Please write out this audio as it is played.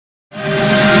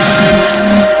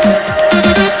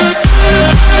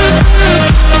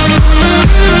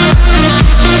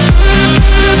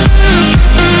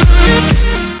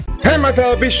my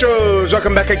fellow bistros,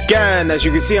 welcome back again. As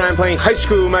you can see, I'm playing High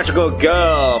School Magical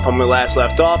Girl. From where we last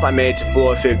left off, I made it to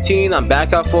floor 15. I'm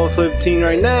back at floor 15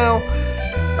 right now.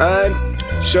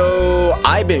 So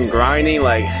I've been grinding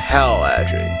like hell,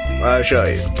 actually. I'll show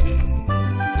you.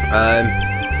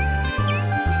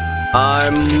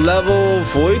 I'm level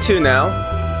 42 now.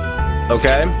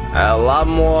 Okay, a lot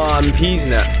more MPs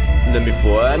now than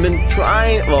before. I've been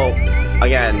trying, well,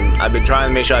 again, I've been trying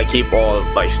to make sure I keep all of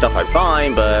my stuff I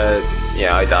find, but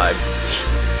yeah, I died.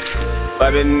 But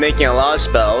I've been making a lot of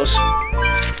spells.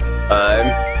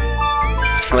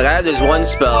 Like I have this one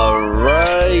spell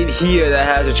right here that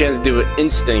has a chance to do an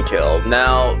instant kill.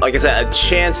 Now, like I said, a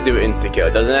chance to do an instant kill.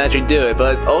 It doesn't actually do it,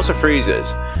 but it also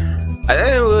freezes. I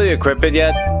didn't really equip it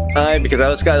yet, because I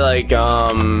just got like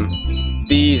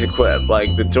these equipped,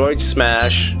 like the Droid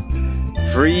Smash,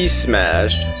 Freeze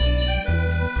Smash,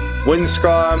 Wind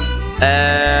Scar,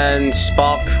 and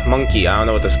Spark Monkey. I don't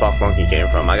know what the Spark Monkey came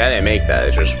from. Like I didn't make that,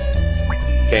 it just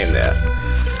came there.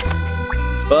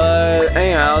 But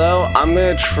anyhow though, I'm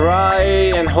gonna try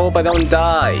and hope I don't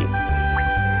die.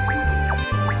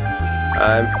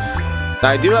 Now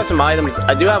I do have some items.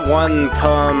 I do have one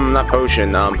not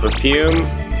potion, perfume.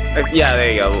 Yeah,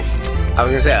 there you go. I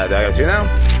was gonna say, do I got two now?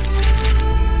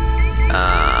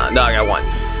 No, I got one.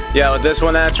 Yeah, with this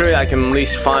one actually, I can at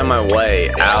least find my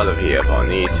way out of here if I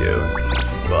need to.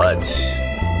 But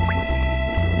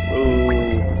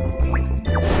ooh,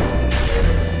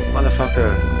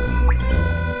 motherfucker.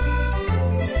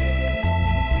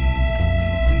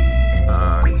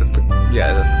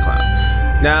 Yeah, that's the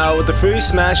clown. Now, what the Freeze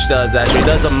Smash does, actually,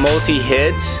 does a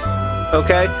multi-hit,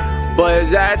 okay? But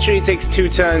it actually takes 2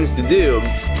 turns to do.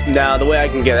 Now, the way I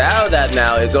can get out of that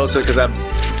now is also because I've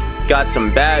got some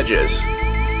badges.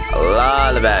 A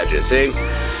lot of badges, see?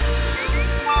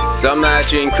 So I'm gonna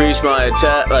actually increase my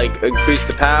attack, like, increase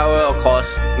the power, or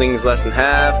cost things less than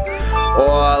half.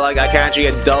 Or, like, I can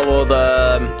actually get double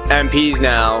the MPs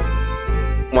now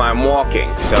when I'm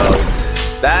walking. So,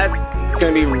 that it's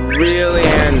gonna be really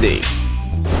handy.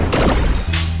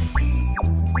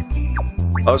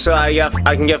 Also, I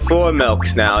can get 4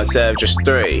 milks now instead of just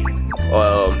 3,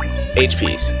 or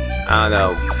HPs. I don't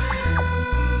know.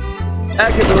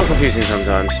 That gets a little confusing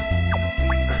sometimes.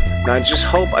 Now, I just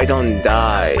hope I don't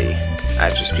die.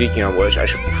 Actually, speaking of which, I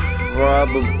should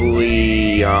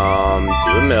probably do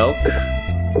a milk,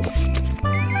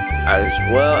 as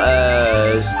well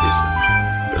as do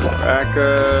some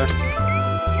cracker.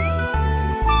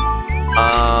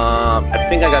 I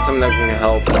think I got something that can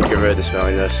help get rid of the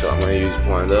smelliness, so I'm gonna use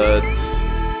one of those.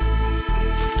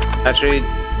 Actually,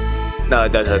 no,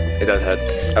 it does hurt. It does hurt.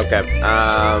 Okay.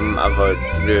 I thought it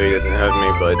really doesn't hurt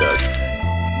me, but it does.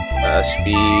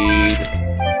 Speed,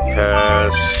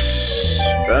 curse,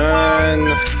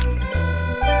 burn,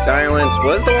 silence.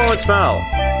 What's the one with smell?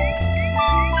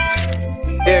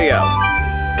 Here you go.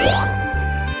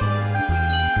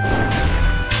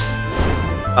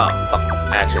 Oh, fuck.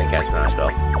 I actually cast another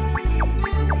spell.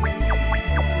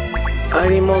 I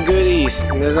need more goodies.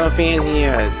 There's nothing in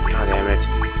here. God damn it.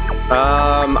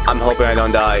 I'm hoping I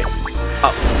don't die.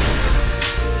 Oh.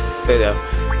 There you go.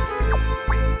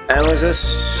 And was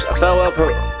this a farewell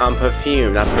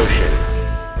perfume, not potion?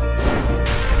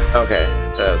 Okay.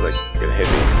 That was like gonna hit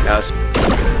me.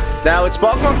 Now what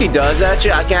Spark Monkey does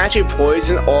actually, I can actually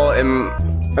poison or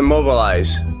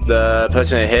immobilize the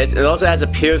person it hits. It also has a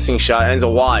piercing shot and it's a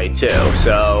wide too,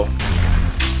 so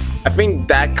I think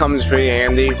that comes pretty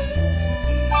handy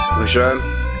for sure.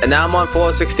 And now I'm on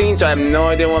floor 16, so I have no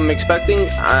idea what I'm expecting.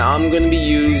 I'm gonna be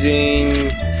using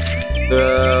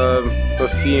the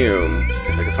perfume,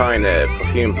 if I can find it.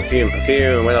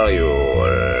 Perfume. Where are you?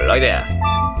 Right there.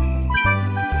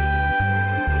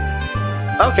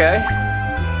 Okay.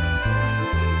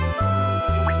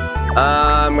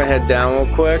 I'm gonna head down real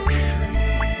quick.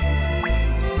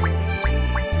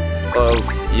 Well,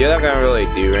 you're not gonna really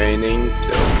do anything,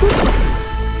 so.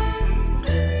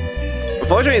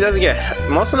 Unfortunately, it doesn't get.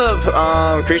 Most of the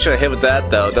creatures that hit with that,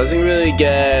 though, doesn't really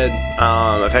get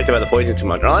affected by the poison too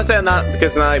much. Unless they're not,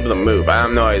 because they're not able to move. I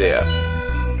have no idea.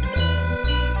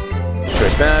 Destroy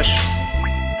Smash.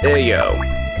 There you go.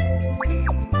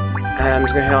 And I'm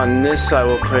just gonna hit on this side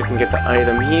real quick and get the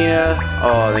item here.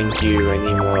 Oh, thank you. I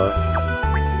need more.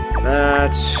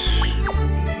 That.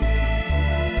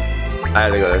 I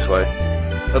have to go this way.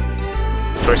 Oh.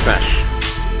 Destroy Smash.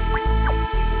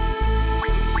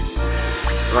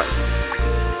 Right.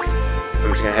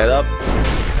 I'm just gonna head up.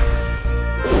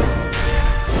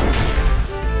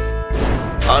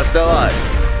 Oh, it's still alive.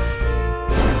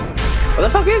 What the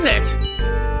fuck is it?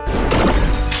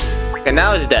 Okay,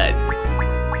 now it's dead.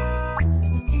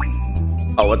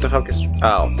 Oh, what the fuck is...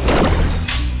 Oh.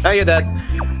 I get that.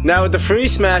 Now what the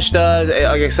freeze smash does,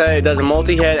 like I said, it does a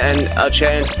multi-hit and a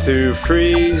chance to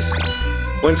freeze.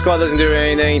 Wind Squall doesn't do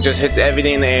anything, just hits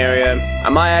everything in the area. I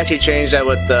might actually change that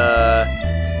with the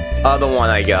other one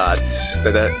I got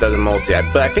that does a multi-hit,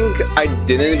 but I think I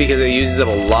didn't because it uses up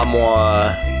a lot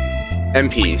more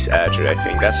MPs actually, I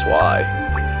think that's why.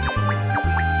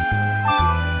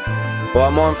 Well,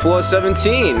 I'm on floor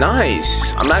 17,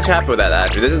 nice! I'm actually happy with that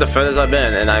actually, this is the furthest I've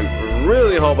been and I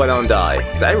really hope I don't die,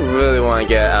 because I really want to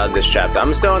get out of this chapter.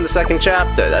 I'm still on the second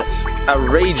chapter, that's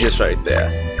outrageous right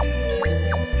there.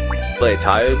 Wait,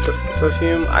 tire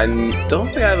perfume? I don't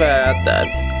think I've ever had that.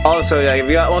 Also, yeah, if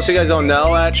most of you guys don't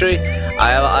know, actually,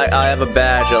 I have a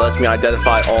badge that lets me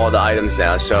identify all the items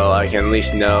now, so I can at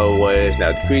least know what it is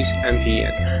now. Decrease MP,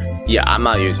 and yeah, I'm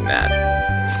not using that.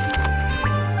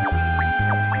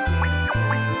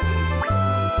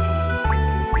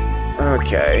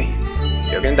 Okay,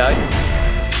 you're gonna die.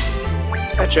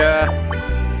 Gotcha.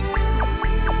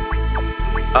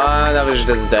 That was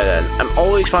just a dead end. I'm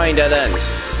always finding dead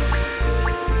ends.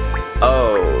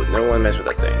 Oh, no one mess with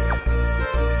that thing.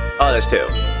 Oh, there's two.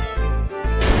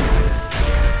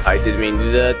 I didn't mean to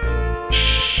do that.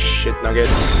 Shit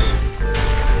nuggets.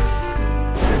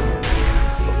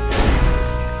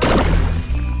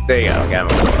 There you go, gamma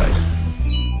boys.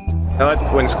 You know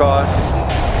what? Wind Scar.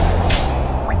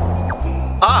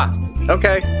 Ah!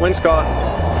 Okay, Wind Scar.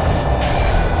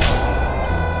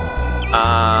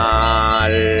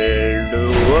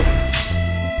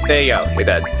 There you go, you're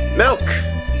dead. Milk!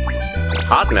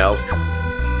 Hot milk?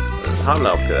 Hot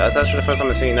milk too. That's actually the first time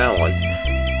I've seen that one.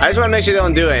 I just want to make sure they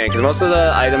don't do anything, because most of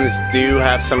the items do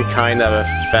have some kind of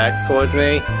effect towards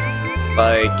me.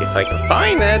 Like, if I can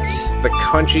find it, the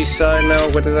countryside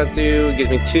milk, what does that do? It gives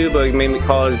me 2, but it made me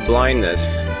cause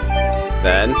blindness.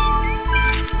 Then.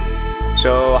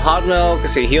 So, hot milk,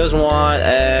 let's see, heals 1,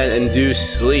 and induce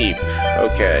sleep.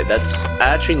 Okay, that's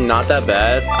actually not that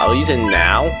bad. I'll use it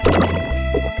now.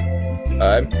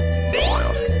 Alright.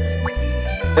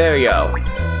 There we go.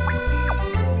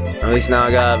 At least now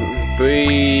I got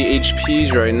 3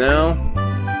 HPs right now.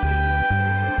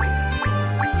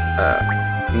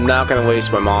 I'm not gonna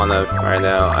waste my mana right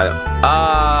now.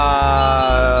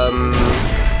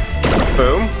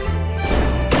 Boom.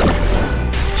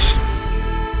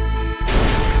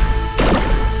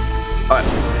 Alright.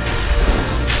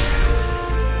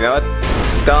 You know what?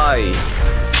 Die.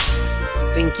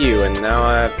 Thank you. And now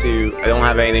I have to. I don't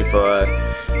have anything for. I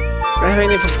don't have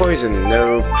anything for poison.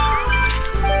 Nope.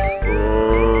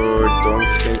 Don't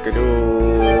think I do.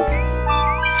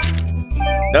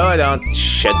 No, I don't.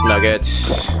 Shit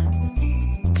nuggets.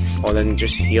 Well, then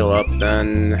just heal up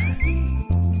then.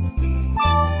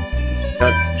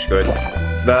 That's good.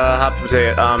 The hot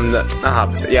potato, not hot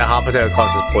potato. Yeah, hot potato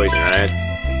causes poison, right?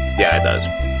 Yeah, it does.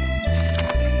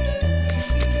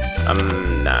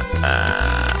 Not.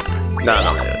 No,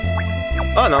 not good.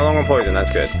 Oh, no longer poison.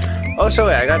 That's good. Also,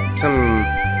 wait, I got some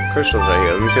crystals right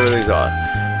here. Let me see what these are.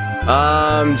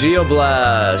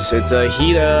 Geoblast. It's a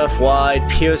heat earth, wide,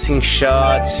 piercing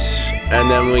shots. And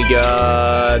then we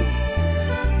got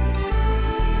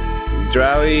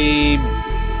Drowy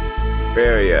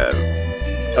Barrier.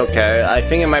 Okay, I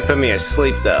think it might put me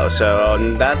asleep though, so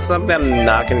that's something I'm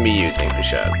not going to be using for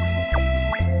sure.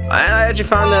 I actually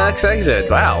found the next exit.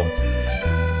 Wow.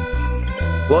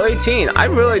 Well, 18. I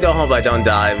really don't hope I don't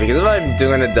die, because if I'm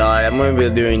gonna die, I'm gonna be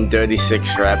doing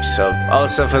 36 reps. So,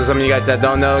 also for some of you guys that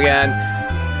don't know again,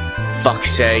 fuck's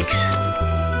sakes.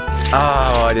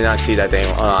 Oh, I did not see that thing.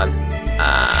 Hold on.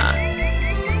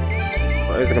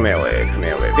 Where's the come here wave? Come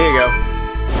here wave. Here you go.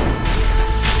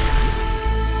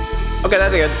 Okay,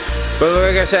 that's good. But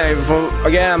like I said,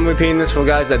 again, I'm repeating this for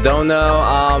guys that don't know.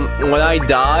 When I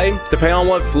die, depending on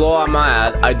what floor I'm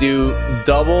at, I do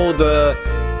double the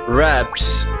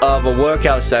reps of a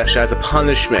workout section as a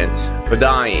punishment for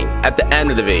dying at the end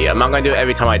of the video. I'm not gonna do it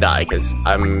every time I die, because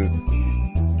I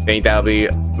think that'll be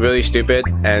really stupid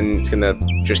and it's gonna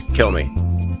just kill me.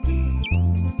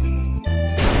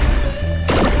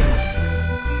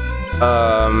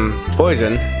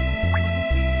 Poison.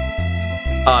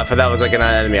 Oh, I thought that was like an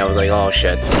enemy. I was like, oh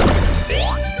shit.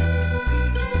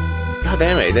 God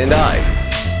damn it, he didn't die.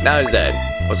 Now he's dead.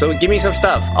 So give me some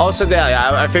stuff. Also,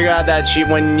 I figured out that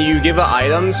when you give her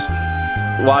items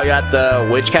while you're at the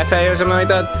witch cafe or something like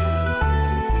that,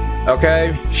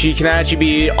 okay, she can actually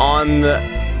be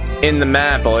in the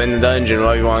map or in the dungeon,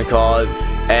 whatever you want to call it,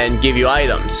 and give you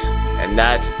items, and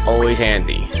that's always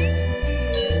handy.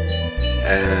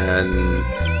 And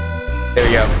there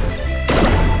we go.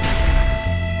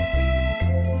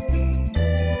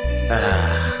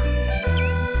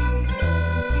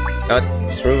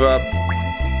 Let's move up.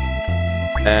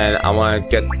 And I want to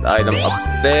get the item up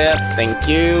there. Thank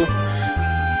you.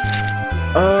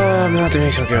 I'm not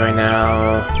doing so good right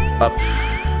now. Up.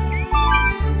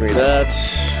 Give me that.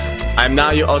 I'm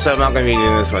not going to be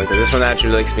using this one because this one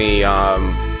actually makes me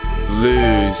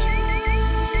lose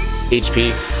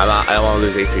HP. I don't want to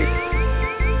lose HP.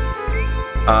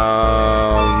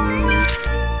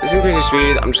 This increases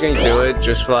speed. I'm just going to do it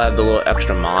just for I have the little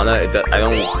extra mana. I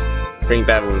don't think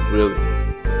that would really.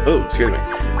 Oh, excuse me.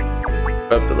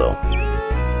 Up the little.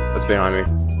 What's behind me?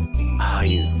 Ah, oh,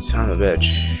 you son of a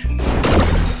bitch.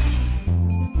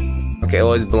 Okay,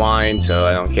 always blind, so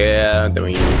I don't care. Then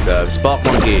we use Spark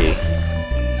Monkey.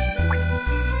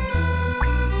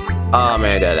 Oh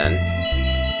man, dead end.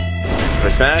 For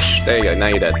a smash? There you go, now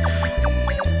you're dead.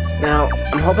 Now,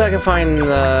 I'm hoping I can find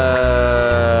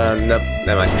nope,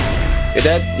 never mind. You're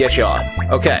dead? Yes, you are.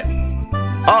 Okay.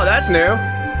 Oh, that's new!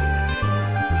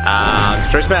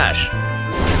 Destroy smash.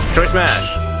 Destroy smash.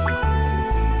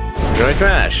 Destroy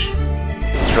smash.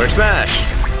 Destroy smash.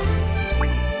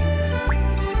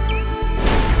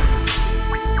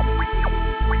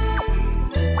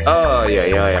 Oh, yeah,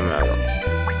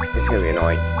 it's gonna be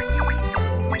annoying.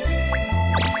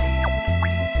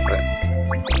 Okay.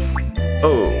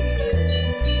 Oh.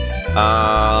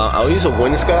 I'll use a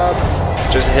wind scarf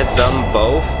just to hit them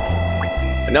both.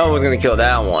 I know I was gonna kill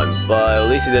that one, but at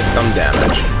least it did some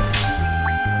damage.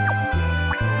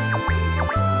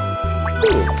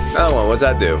 Ooh, another one. What's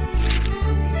that do?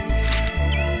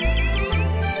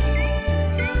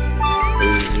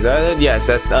 Is that it? Yes,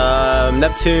 that's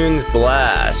Neptune's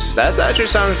Blast. That actually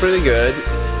sounds pretty good.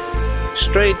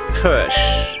 Straight push.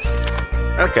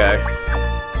 Okay. I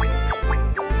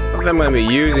don't think I'm gonna be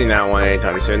using that one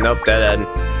anytime soon. Nope, dead end.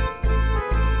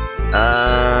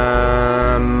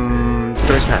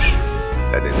 Destroy smash.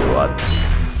 That didn't do a lot.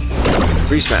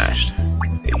 Re-smashed.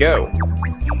 There you go.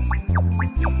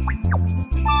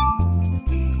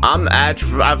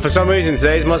 For some reason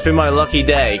today's must be my lucky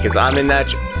day because I'm in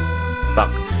that.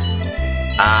 Fuck.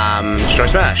 Destroy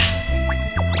smash.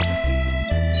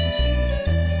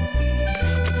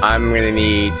 I'm gonna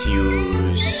need to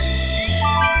use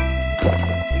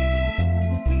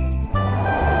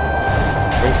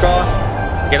Wind Scar.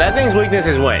 Okay, that thing's weakness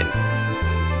is wind.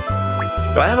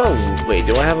 Do I have a wait?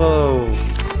 Do I have a?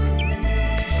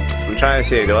 I'm trying to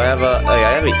see. Do I have a? I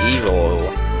have an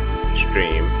evil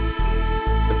stream.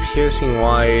 The piercing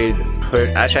wide.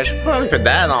 Actually, I should probably put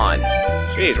that on.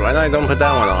 Jeez, why not I don't put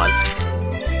that one on?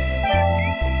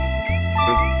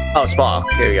 Oh, Spark.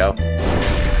 Here we go.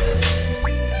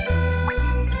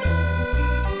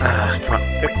 Come on.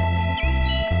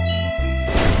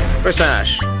 First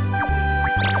smash.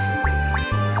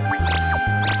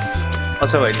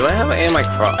 Also, wait, do I have any of my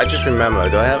cross? I just remember.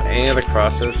 Do I have any of the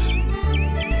crosses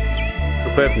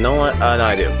equipped? No one? No,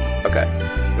 I do. Okay.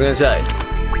 I'm gonna say.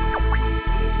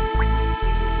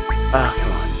 Ah,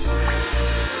 come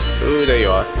on. Ooh, there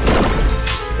you are.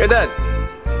 You're dead.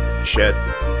 Shit.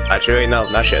 Actually, no,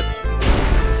 not shit.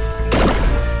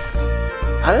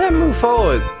 How did I move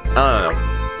forward? I don't know.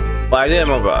 But I did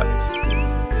move on.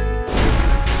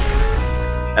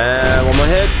 And one more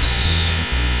hit.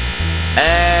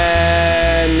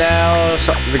 And now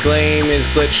the game is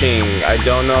glitching. I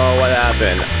don't know what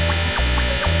happened.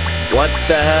 What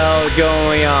the hell is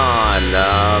going on?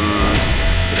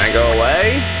 Can I go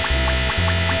away?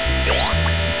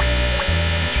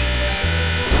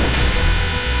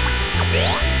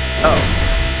 Oh.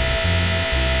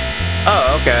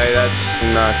 Oh, okay, that's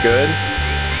not good.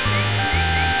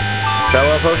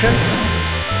 Farewell potion?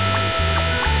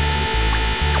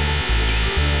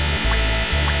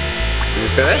 Is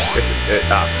this still it? This is it.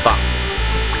 Ah, fuck.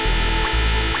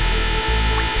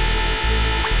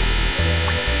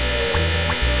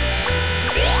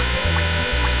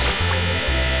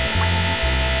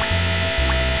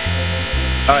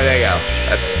 Oh, there you go.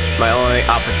 That's my only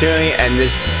opportunity, and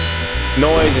this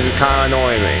noise is kind of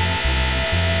annoying me.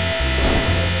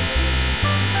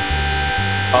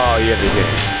 Oh, you have to do it.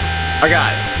 I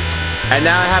got it. And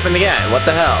now it happened again. What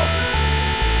the hell?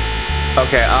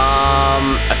 Okay, I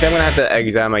think I'm gonna have to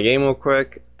examine my game real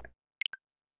quick.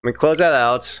 Let me close that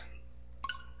out.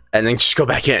 And then just go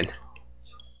back in.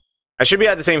 I should be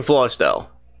at the same floor still.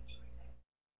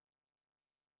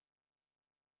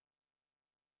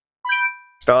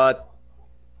 Start.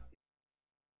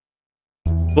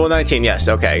 Floor 19, yes,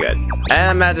 okay, good. And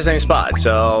I'm at the same spot,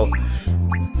 so...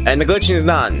 And the glitching is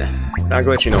none. It's not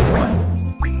glitching no more.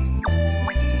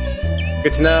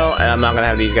 Good to know, and I'm not gonna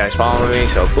have these guys following me,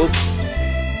 so boop.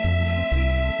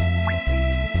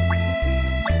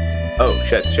 Oh,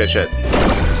 shit.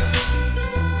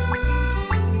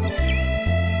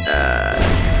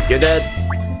 You're dead.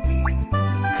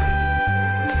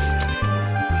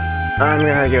 I'm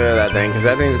gonna get rid of that thing, because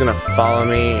that thing's gonna follow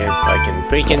me if I can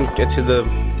freaking get to the...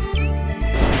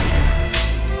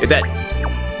 You're dead.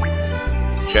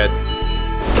 Shit.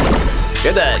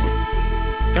 You're dead.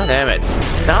 God damn it.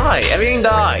 Die! Everything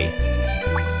die!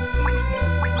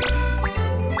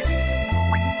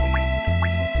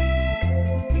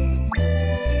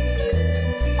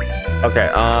 Okay,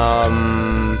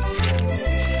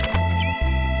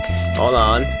 hold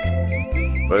on.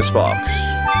 Where's Box?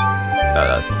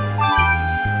 That's...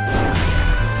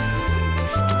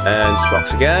 And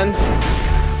Box again.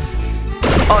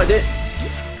 Oh, I did...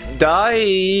 Die!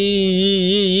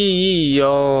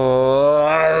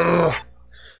 Oh.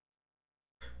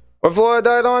 What floor I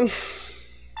died on?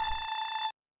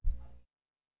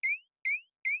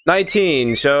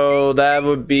 19, so that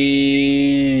would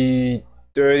be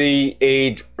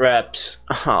 38 reps.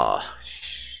 Oh,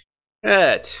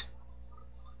 shit.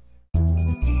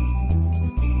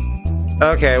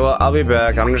 Okay, well, I'll be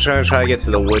back. I'm just gonna try to get to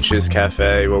the Witch's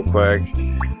Cafe real quick.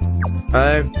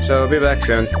 Alright, so I'll be back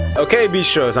soon. Okay,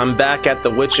 Bistros, I'm back at the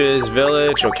Witch's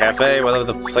Village or Cafe, whatever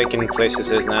the flaking place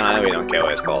this is now. I really don't care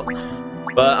what it's called.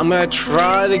 But I'm gonna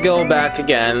try to go back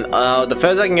again. The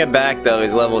furthest I can get back though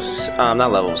is level,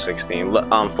 not level 16,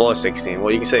 floor 16.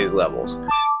 Well, you can say it's levels.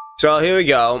 So here we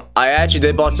go. I actually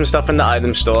did bought some stuff in the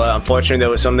item store. Unfortunately, there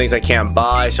were some things I can't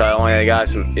buy, so I only got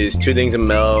two things of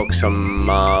milk, some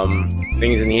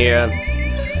things in here,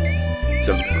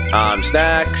 some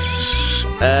snacks,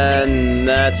 and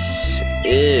that's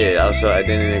it. Also, I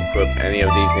didn't equip any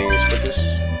of these things with this.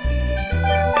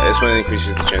 Yeah, this one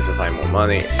increases the chance to find more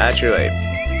money. Actually,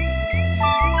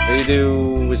 what do you do?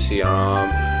 Let's see.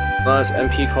 Plus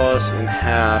MP costs in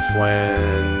half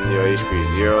when your HP is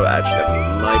 0. Actually,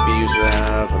 that might be useful to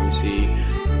have. Let me see.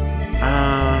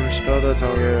 Spell the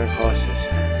target costs is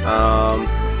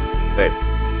wait.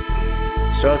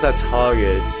 Spells that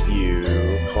targets you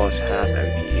cost half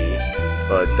MP,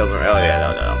 but doesn't. Oh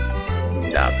yeah, no.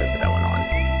 Nah,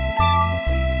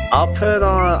 I'll put that one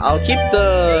on. I'll keep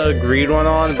the greed one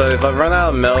on, but if I run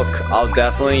out of milk, I'll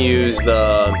definitely use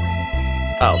the.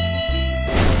 Oh.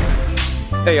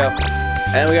 There you go.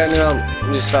 And we got a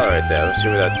new spell right there. Let's see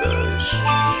what that does.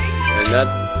 And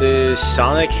that is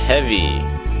Sonic Heavy.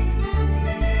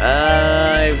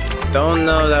 I don't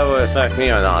know if that will affect me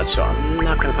or not, so I'm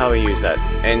not gonna probably use that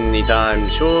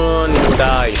anytime soon.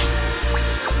 Die.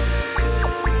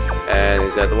 And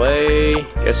is that the way?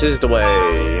 This is the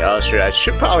way. I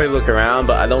should probably look around,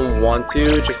 but I don't want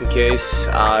to, just in case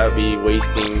I'll be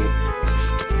wasting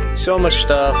so much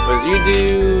stuff as you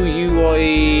do. You are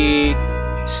a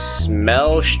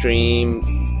Smell, Stream,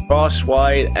 Cross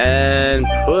White, and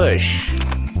Push.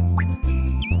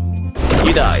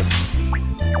 You die.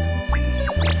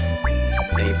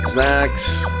 Any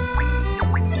snacks?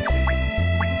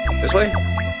 This way?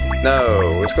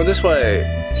 No, let's go this way.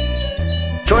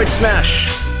 Droid Smash!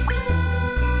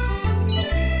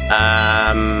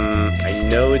 I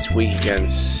know it's weak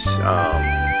against, Storm.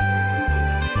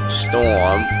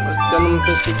 What's the Gunman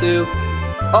Pistol do?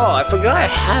 Oh, I forgot I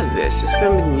had this. It's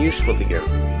gonna be useful to go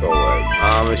with.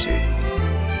 Let's see.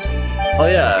 Oh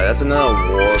yeah, that's another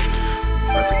warp.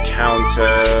 That's a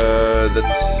counter.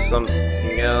 That's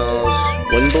something else.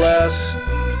 Wind Blast?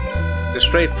 A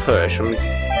straight push. I'm gonna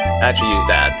actually use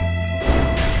that.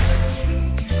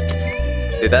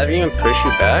 Did that even push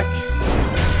you back?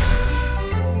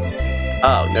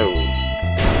 Oh, no.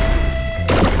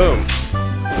 Boom.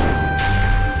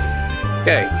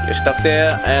 Okay, you're stuck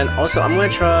there, and also I'm gonna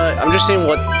try. I'm just seeing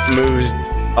what moves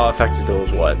affects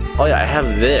those what. Oh yeah, I have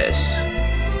this.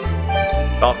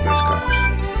 Darkness Cross.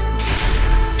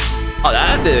 Oh,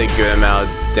 that did a good amount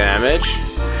of damage.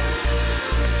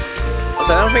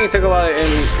 Also, I don't think it took a lot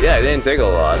yeah, it didn't take a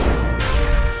lot.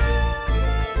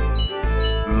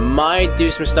 Might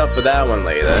do some stuff for that one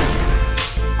later.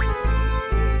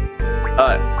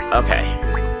 Okay.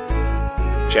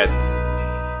 Shit.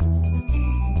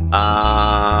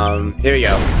 Here we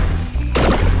go.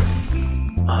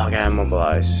 Oh, I gotta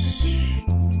immobilize.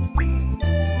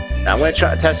 Now I'm gonna try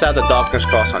to test out the Darkness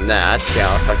Cross on that. See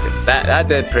how effective that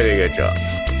did a pretty good job.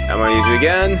 I'm gonna use it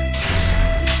again.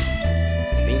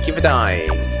 Thank you for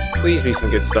dying. Please be some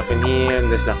good stuff in here, and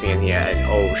there's nothing in here. And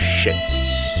oh shit.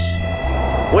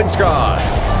 Windscar!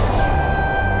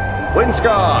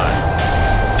 Windscar!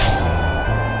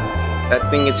 That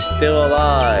thing is still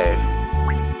alive.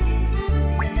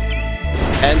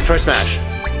 And first smash.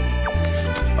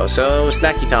 Oh, so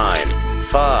snacky time.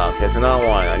 Fuck, there's another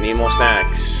one. I need more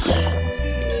snacks.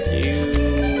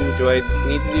 Do I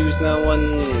need to use that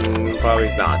one? Probably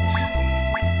not.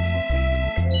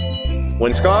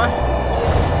 Windscar?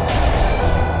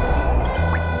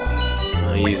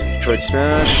 I'll use Detroit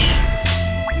Smash.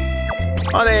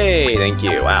 Money! Thank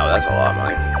you. Wow, that's a lot of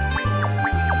money.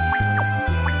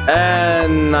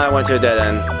 And I went to a dead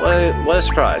end. What a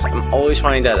surprise. I'm always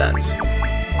finding dead ends.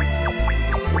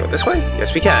 Go this way?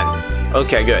 Yes, we can.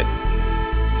 Okay, good.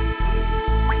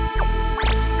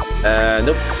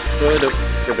 Nope.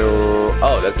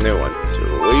 Oh, that's a new one. So,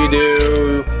 what do you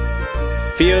do?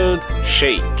 Field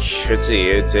Shake. Let's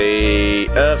see, it's a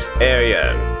Earth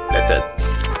area. That's it.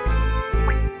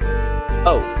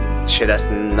 Oh, shit, that's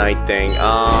the night thing.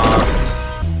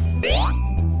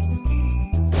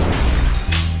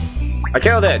 I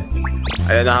killed it! I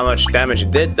don't know how much damage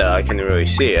it did though, I couldn't really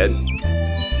see it.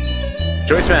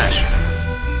 Detroit Smash!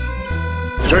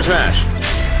 Detroit Smash!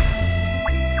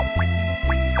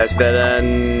 That's dead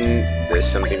end. There's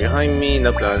something behind me.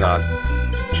 Nope, no, not.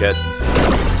 Shit.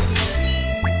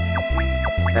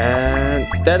 And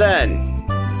dead end!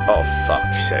 Oh,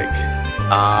 fuck's sakes.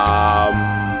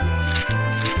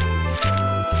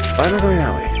 Why am I going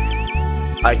that way?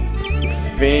 I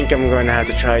think I'm going to have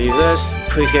to try to use this.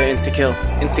 Please get an insta-kill.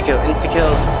 Insta-kill,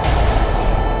 insta-kill.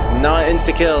 Not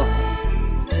insta-kill.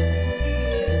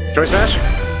 Detroit Smash?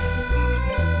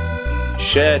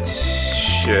 Shit.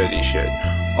 Shitty shit.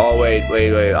 Oh, wait.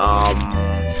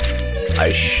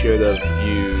 I should have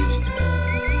used...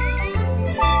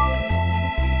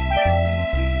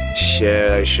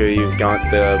 Shit, I should have used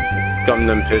the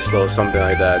Gundam pistol or something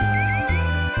like that.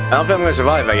 I don't think I'm gonna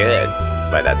survive if I get hit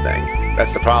by that thing.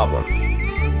 That's the problem.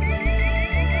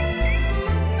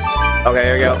 Okay,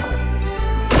 here we go.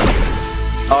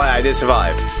 Oh yeah, I did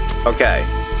survive. Okay.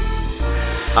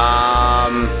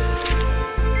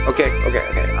 Okay.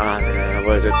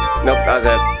 What is it? Nope, that's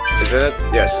it. Is it?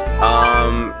 Yes.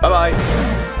 Bye-bye.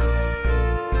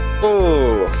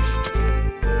 Ooh.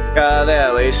 Got there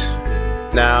at least.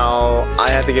 Now, I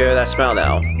have to get rid of that smell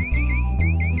now.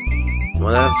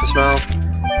 What have for smell?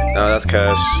 No, that's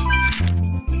curse.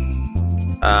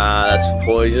 That's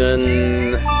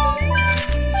poison.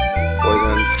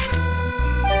 Poison.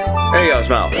 There you go,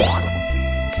 smell.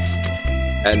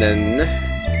 And then...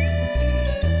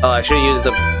 Oh, I should use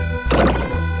the...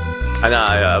 I know,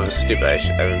 I was stupid. I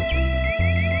should have...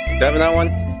 Do I have another one?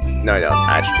 No, I don't.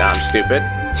 Actually, no, I'm stupid.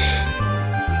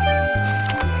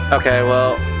 Okay,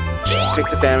 well... Just take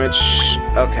the damage.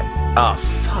 Okay. Oh,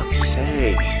 fuck's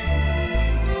sakes.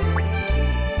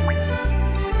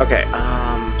 Okay,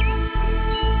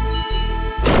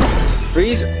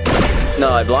 freeze? No,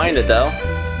 I blinded though.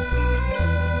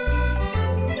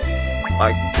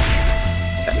 Like...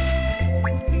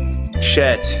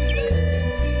 Shit.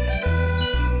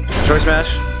 Detroit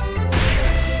Smash?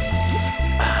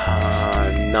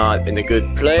 Not in a good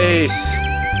place.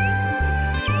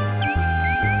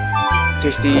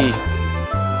 Tasty.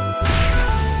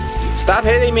 Stop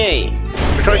hitting me!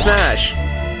 Detroit Smash!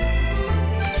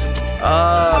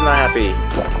 Oh, I'm not happy.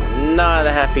 Not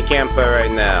a happy camper right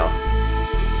now.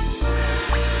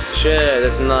 Shit,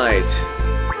 that's night.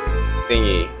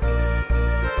 Thingy.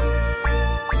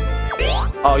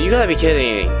 Oh, you gotta be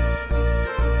kidding me.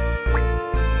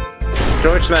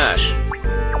 Detroit Smash.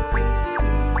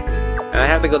 And I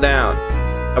have to go down.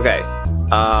 Okay.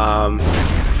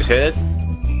 Just hit it.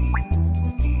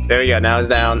 There we go, now it's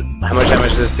down. How much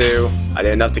damage does this do? I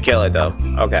did enough to kill it though.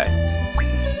 Okay.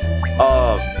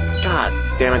 Oh, god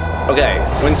damn it. Okay,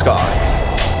 Wind Scar.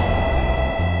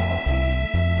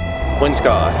 Wind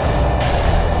Scar.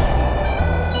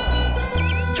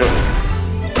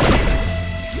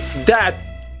 That.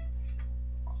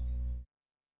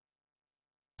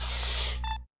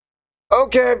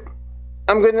 Okay,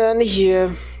 I'm gonna end it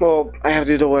here. Well, I have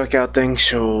to do the workout thing,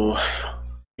 so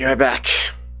be right back.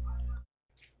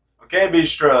 Okay,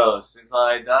 Bistro, since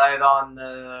I died on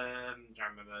the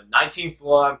 19th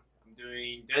floor, I'm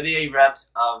doing 38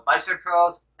 reps of bicep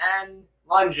curls and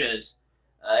lunges.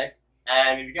 Alright?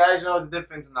 And if you guys know the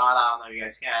difference or not, I don't know if you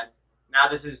guys can. Now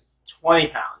this is 20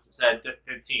 pounds instead of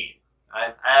 15.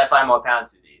 Alright? I have 5 more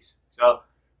pounds to these. So,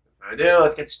 without further ado,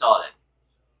 let's get started.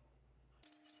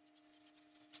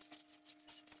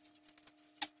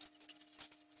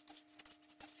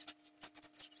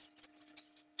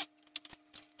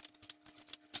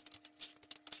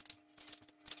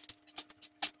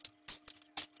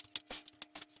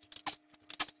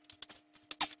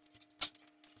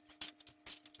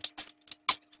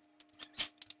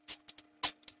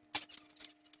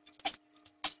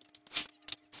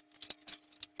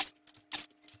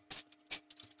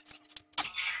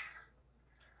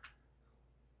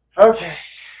 Okay,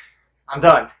 I'm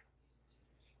done.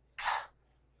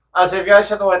 So if you guys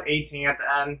had to let 18 at the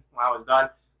end when I was done,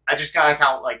 I just gotta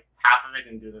count like half of it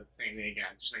and do the same thing again,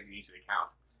 just make it easy to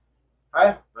count.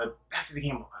 Alright, but back to the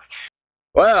game real quick.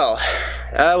 Well,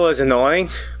 that was annoying.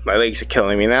 My legs are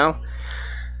killing me now.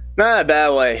 Not in a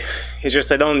bad way. It's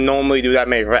just I don't normally do that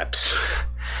many reps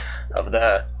of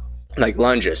the like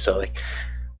lunges, so like,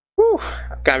 whew,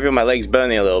 I kind of feel my legs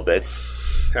burning a little bit.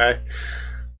 Alright,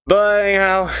 but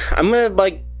anyhow, I'm gonna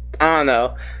like, I don't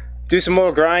know, do some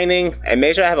more grinding and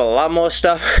make sure I have a lot more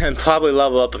stuff and probably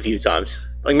level up a few times.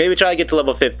 Like maybe try to get to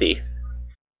level 50.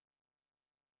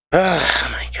 Oh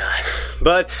my god.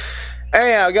 But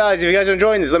anyhow, guys, if you guys are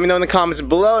enjoying this, let me know in the comments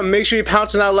below, and make sure you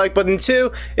pounce on that like button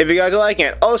too if you guys are liking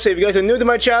it. Also, if you guys are new to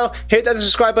my channel, hit that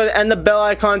subscribe button and the bell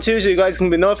icon too, so you guys can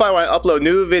be notified when I upload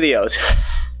new videos.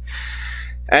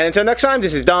 And until next time,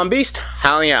 this is Don Beast,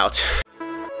 howling out.